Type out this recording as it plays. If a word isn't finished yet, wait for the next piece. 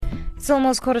It's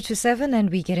almost 7:15 and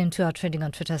we get into our Trending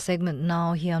on Twitter segment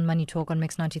now here on Money Talk on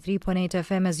Mix 93.8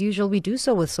 FM. As usual, we do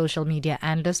so with social media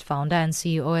analyst, founder and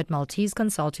CEO at Maltese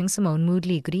Consulting, Simone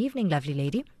Moodley. Good evening, lovely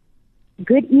lady.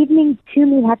 Good evening to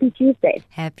me. Happy Tuesday.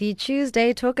 Happy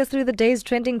Tuesday. Talk us through the day's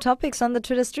trending topics on the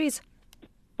Twitter streets.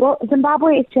 Well,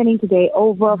 Zimbabwe is trending today.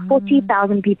 Over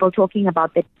 40,000 people talking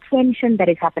about the tension that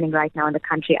is happening right now in the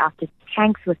country after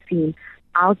tanks were seen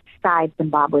outside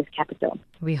Zimbabwe's capital.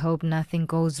 We hope nothing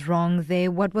goes wrong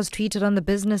there. What was tweeted on the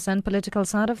business and political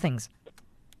side of things?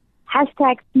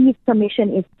 Hashtag Peace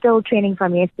Commission is still trending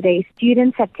from yesterday.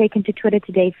 Students have taken to Twitter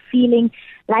today feeling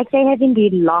like they have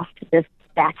indeed lost this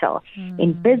battle.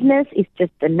 In business, it's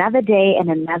just another day and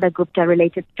another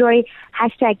Gupta-related story.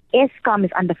 Hashtag Eskom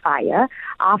is under fire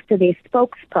after their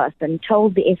spokesperson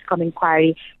told the Eskom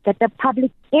inquiry that the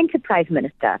public enterprise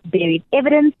minister buried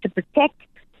evidence to protect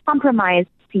compromised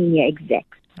senior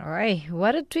execs. All right.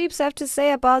 What do Tweeps have to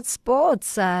say about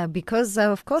sports? Because,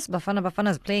 of course, Bafana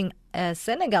is playing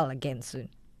Senegal again soon.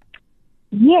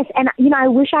 Yes, and I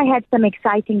wish I had some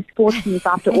exciting sports news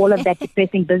after all of that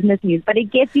depressing business news, but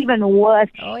it gets even worse.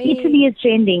 Italy is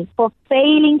trending for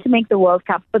failing to make the World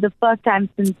Cup for the first time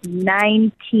since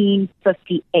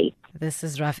 1958. This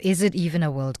is rough. Is it even a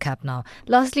World Cup now?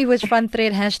 Lastly, which front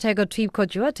thread, hashtag or tweet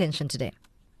caught your attention today?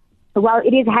 Well,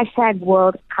 it is hashtag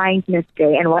World Kindness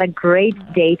Day, and what a great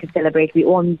day to celebrate. We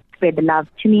all spread the love.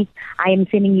 To me, I am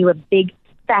sending you a big,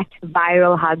 fat,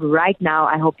 viral hug right now.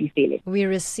 I hope you feel it. We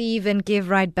receive and give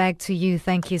right back to you.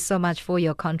 Thank you so much for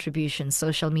your contribution.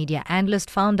 Social media analyst,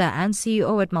 founder and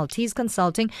CEO at Maltese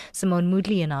Consulting, Simone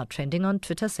Moodley in our Trending on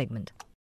Twitter segment.